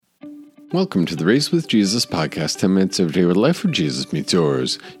Welcome to the Race with Jesus podcast, 10 minutes of day where the life of Jesus meets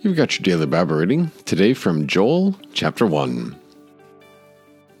yours. You've got your daily Bible reading, today from Joel chapter 1.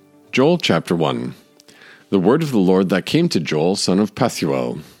 Joel chapter 1. The word of the Lord that came to Joel, son of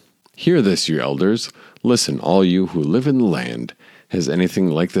Pethuel. Hear this, you elders. Listen, all you who live in the land. Has anything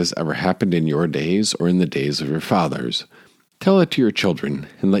like this ever happened in your days or in the days of your fathers? Tell it to your children,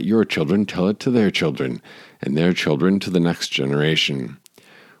 and let your children tell it to their children, and their children to the next generation.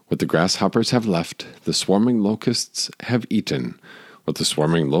 What the grasshoppers have left, the swarming locusts have eaten. What the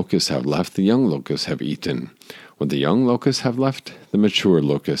swarming locusts have left, the young locusts have eaten. What the young locusts have left, the mature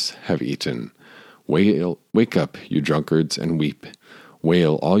locusts have eaten. Wake up, you drunkards, and weep.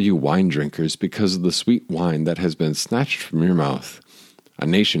 Wail, all you wine drinkers, because of the sweet wine that has been snatched from your mouth. A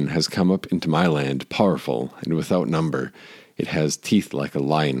nation has come up into my land, powerful and without number. It has teeth like a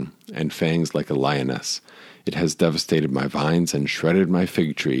lion, and fangs like a lioness. It has devastated my vines and shredded my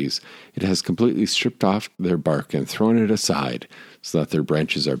fig trees. It has completely stripped off their bark and thrown it aside, so that their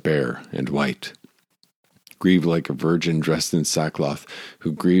branches are bare and white. Grieve like a virgin dressed in sackcloth,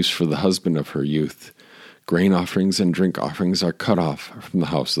 who grieves for the husband of her youth. Grain offerings and drink offerings are cut off from the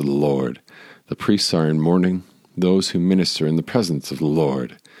house of the Lord. The priests are in mourning, those who minister in the presence of the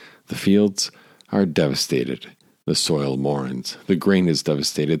Lord. The fields are devastated. The soil mourns. The grain is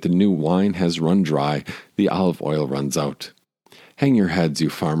devastated. The new wine has run dry. The olive oil runs out. Hang your heads,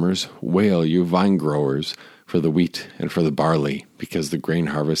 you farmers. Wail, you vine growers, for the wheat and for the barley, because the grain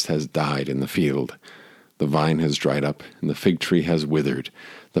harvest has died in the field. The vine has dried up, and the fig tree has withered.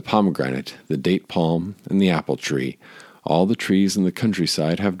 The pomegranate, the date palm, and the apple tree. All the trees in the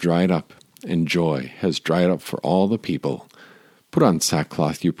countryside have dried up, and joy has dried up for all the people. Put on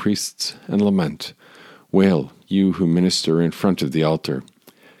sackcloth, you priests, and lament. Wail, you who minister in front of the altar.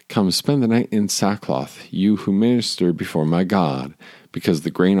 Come spend the night in sackcloth, you who minister before my God, because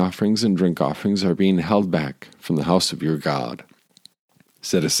the grain offerings and drink offerings are being held back from the house of your God.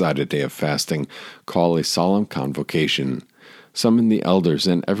 Set aside a day of fasting, call a solemn convocation. Summon the elders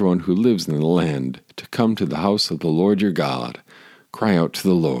and everyone who lives in the land to come to the house of the Lord your God. Cry out to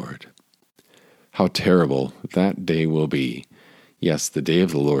the Lord. How terrible that day will be. Yes, the day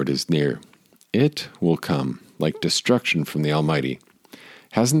of the Lord is near. It will come like destruction from the Almighty.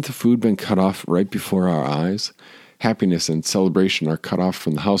 Hasn't the food been cut off right before our eyes? Happiness and celebration are cut off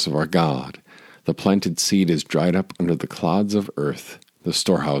from the house of our God. The planted seed is dried up under the clods of earth. The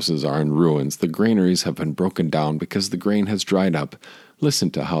storehouses are in ruins. The granaries have been broken down because the grain has dried up. Listen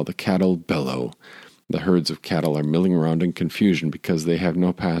to how the cattle bellow. The herds of cattle are milling around in confusion because they have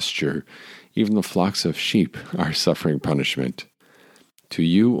no pasture. Even the flocks of sheep are suffering punishment. To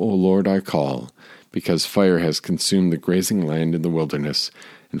you, O Lord, I call, because fire has consumed the grazing land in the wilderness,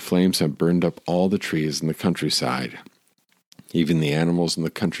 and flames have burned up all the trees in the countryside. Even the animals in the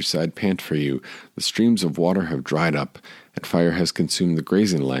countryside pant for you. The streams of water have dried up, and fire has consumed the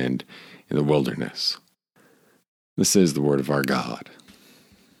grazing land in the wilderness. This is the word of our God.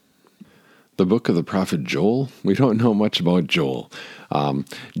 The book of the prophet Joel, we don't know much about Joel.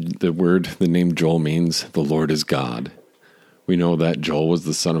 The name Joel means the Lord is God. We know that Joel was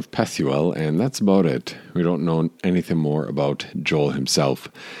the son of Pethuel, and that's about it. We don't know anything more about Joel himself.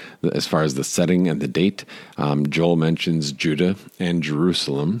 As far as the setting and the date, Joel mentions Judah and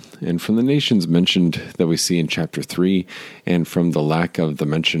Jerusalem, and from the nations mentioned that we see in chapter 3, and from the lack of the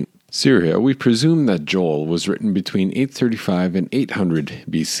mention Syria, we presume that Joel was written between 835 and 800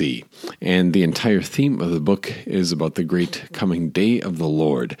 BC, and the entire theme of the book is about the great coming day of the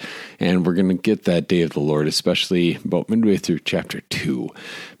Lord, and we're going to get that day of the Lord, especially about midway through chapter 2,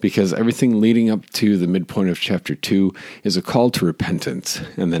 because everything leading up to the midpoint of chapter 2 is a call to repentance,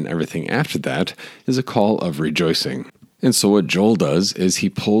 and then everything after that is a call of rejoicing. And so what Joel does is he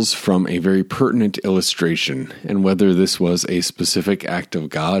pulls from a very pertinent illustration, and whether this was a specific act of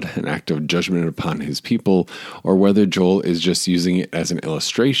God, an act of judgment upon his people, or whether Joel is just using it as an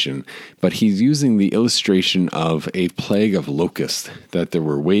illustration, but he's using the illustration of a plague of locusts, that there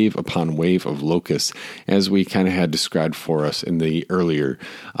were wave upon wave of locusts, as we kind of had described for us in the earlier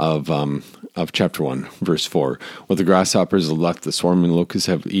of chapter 1, verse 4. What the grasshoppers have left, the swarming locusts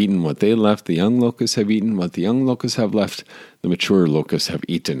have eaten. What they left, the young locusts have eaten. What the young locusts have left, the mature locusts have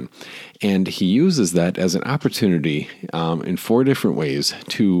eaten. And he uses that as an opportunity in 4 different ways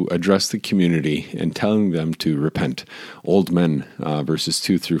to address the community and telling them to repent. Old men, verses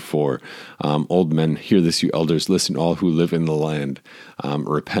 2 through 4. Old men, hear this, you elders, listen, all who live in the land.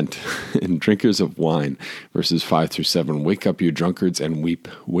 Repent. And drinkers of wine, verses 5 through 7. Wake up, you drunkards, and weep.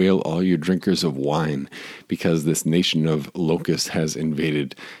 Wail, all you drinkers of wine, because this nation of locusts has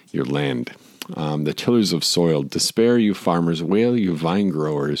invaded your land. the tillers of soil. Despair, you farmers. Wail, you vine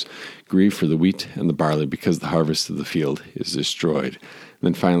growers. Grieve for the wheat and the barley, because the harvest of the field is destroyed. And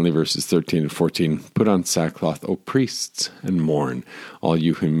then finally, verses 13 and 14, put on sackcloth, O priests, and mourn, all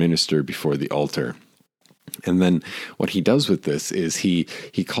you who minister before the altar. And then what he does with this is he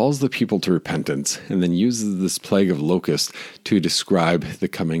calls the people to repentance and then uses this plague of locusts to describe the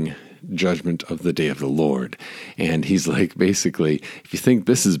coming judgment of the day of the Lord. And he's like, basically, if you think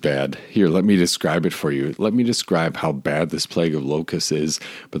this is bad, here, let me describe it for you. Let me describe how bad this plague of locusts is,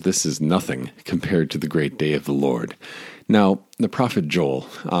 but this is nothing compared to the great day of the Lord. Now, the prophet Joel,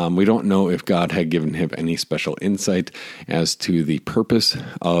 we don't know if God had given him any special insight as to the purpose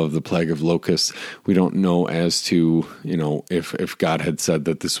of the plague of locusts. We don't know as to, if God had said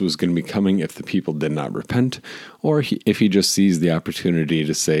that this was going to be coming if the people did not repent, or if he just sees the opportunity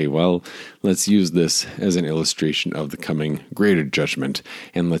to say, well, let's use this as an illustration of the coming greater judgment,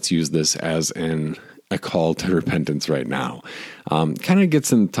 and let's use this as a call to repentance right now. Kind of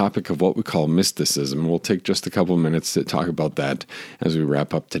gets in the topic of what we call mysticism. We'll take just a couple minutes to talk about that as we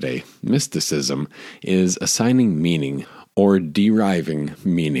wrap up today. Mysticism is assigning meaning or deriving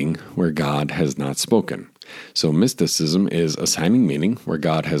meaning where God has not spoken. So mysticism is assigning meaning where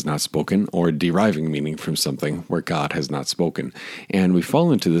God has not spoken, or deriving meaning from something where God has not spoken. And we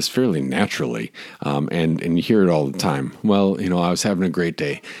fall into this fairly naturally, and you hear it all the time. Well, I was having a great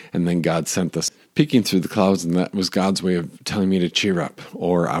day, and then God sent this peeking through the clouds, and that was God's way of telling me to cheer up.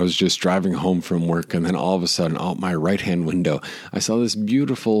 Or I was just driving home from work, and then all of a sudden, out my right-hand window, I saw this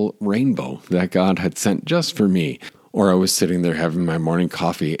beautiful rainbow that God had sent just for me. Or I was sitting there having my morning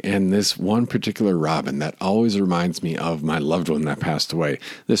coffee, and this one particular robin that always reminds me of my loved one that passed away,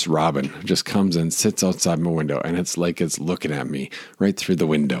 this robin just comes and sits outside my window, and it's like it's looking at me right through the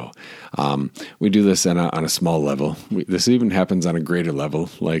window. We do this on a small level. This even happens on a greater level.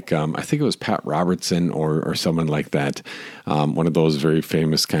 Like I think it was Pat Robertson or someone like that, one of those very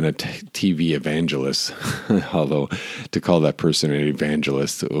famous kind of TV evangelists. Although to call that person an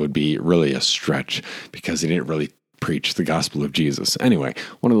evangelist, it would be really a stretch, because he didn't really preach the gospel of Jesus. Anyway,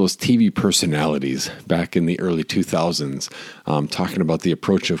 one of those TV personalities back in the early 2000s, talking about the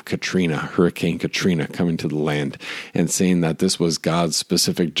approach of Hurricane Katrina coming to the land, and saying that this was God's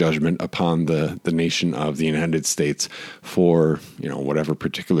specific judgment upon the nation of the United States for, whatever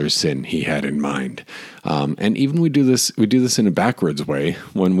particular sin he had in mind. And even we do this in a backwards way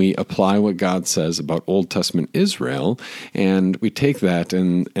when we apply what God says about Old Testament Israel, and we take that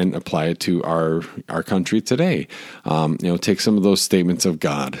and apply it to our country today. Take some of those statements of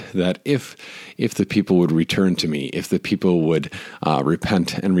God that if the people would return to me, if the people would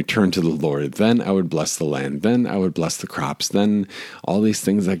repent and return to the Lord, then I would bless the land, then I would bless the crops, then all these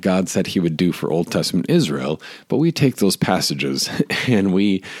things that God said he would do for Old Testament Israel. But we take those passages and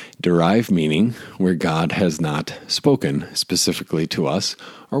we derive meaning where God has not spoken specifically to us,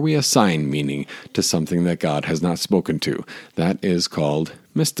 or we assign meaning to something that God has not spoken to. That is called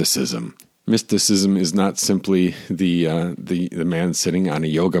mysticism. Mysticism is not simply the man sitting on a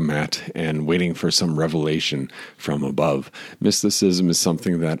yoga mat and waiting for some revelation from above. Mysticism is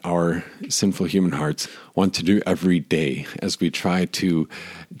something that our sinful human hearts want to do every day as we try to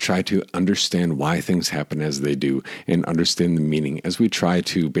understand why things happen as they do and understand the meaning, as we try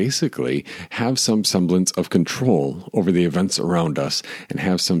to basically have some semblance of control over the events around us and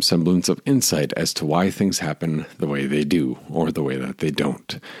have some semblance of insight as to why things happen the way they do or the way that they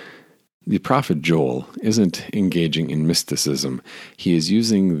don't. The prophet Joel isn't engaging in mysticism. He is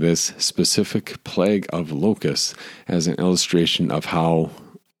using this specific plague of locusts as an illustration of how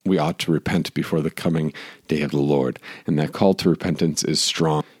we ought to repent before the coming day of the Lord. And that call to repentance is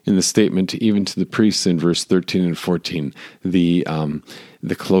strong. In the statement, even to the priests in verse 13 and 14, the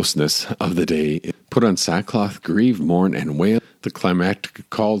closeness of the day. Put on sackcloth, grieve, mourn, and wail. The climactic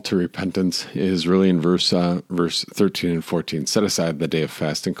call to repentance is really in verse 13 and 14. Set aside the day of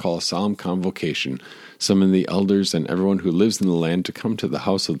fasting, call a solemn convocation. Summon the elders and everyone who lives in the land to come to the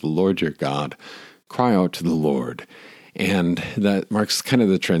house of the Lord your God. Cry out to the Lord. And that marks kind of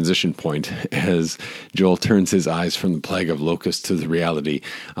the transition point as Joel turns his eyes from the plague of locusts to the reality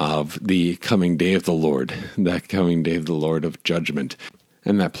of the coming day of the Lord, that coming day of the Lord of judgment.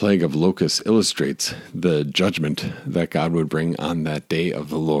 And that plague of locusts illustrates the judgment that God would bring on that day of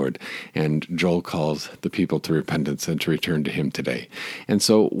the Lord. And Joel calls the people to repentance and to return to him today. And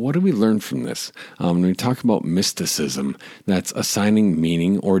so what do we learn from this? When we talk about mysticism, that's assigning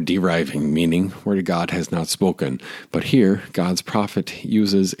meaning or deriving meaning where God has not spoken. But here, God's prophet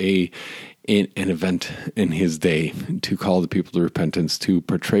uses an event in his day to call the people to repentance, to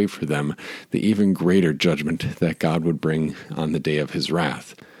portray for them the even greater judgment that God would bring on the day of his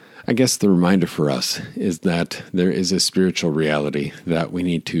wrath. I guess the reminder for us is that there is a spiritual reality that we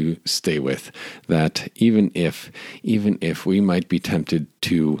need to stay with, that even if we might be tempted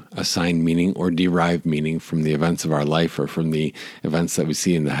to assign meaning or derive meaning from the events of our life or from the events that we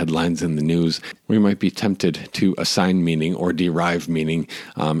see in the headlines in the news, we might be tempted to assign meaning or derive meaning,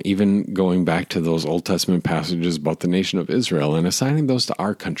 even going back to those Old Testament passages about the nation of Israel and assigning those to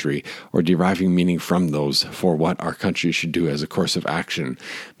our country or deriving meaning from those for what our country should do as a course of action.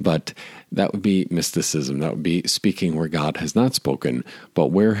 But that would be mysticism. That would be speaking where God has not spoken. But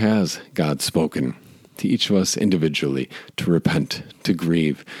where has God spoken? To each of us individually, to repent, to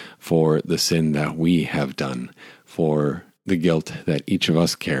grieve for the sin that we have done, for the guilt that each of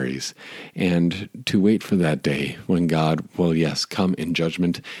us carries, and to wait for that day when God will, yes, come in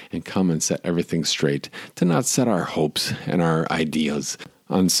judgment and come and set everything straight, to not set our hopes and our ideas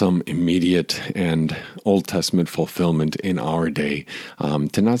on some immediate and Old Testament fulfillment in our day,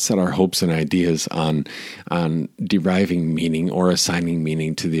 to not set our hopes and ideas on deriving meaning or assigning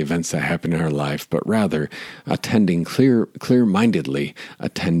meaning to the events that happen in our life, but rather attending clear-mindedly,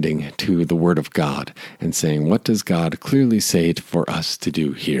 attending to the Word of God and saying, what does God clearly say for us to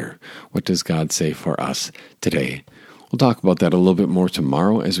do here? What does God say for us today? We'll talk about that a little bit more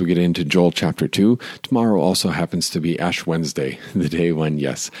tomorrow as we get into Joel chapter 2. Tomorrow also happens to be Ash Wednesday, the day when,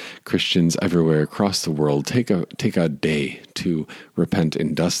 yes, Christians everywhere across the world take a day to repent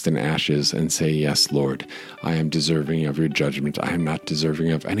in dust and ashes and say, yes, Lord, I am deserving of your judgment. I am not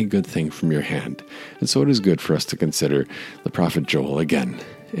deserving of any good thing from your hand. And so it is good for us to consider the prophet Joel again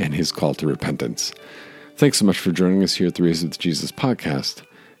and his call to repentance. Thanks so much for joining us here at the Raised with Jesus podcast.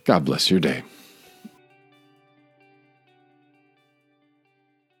 God bless your day.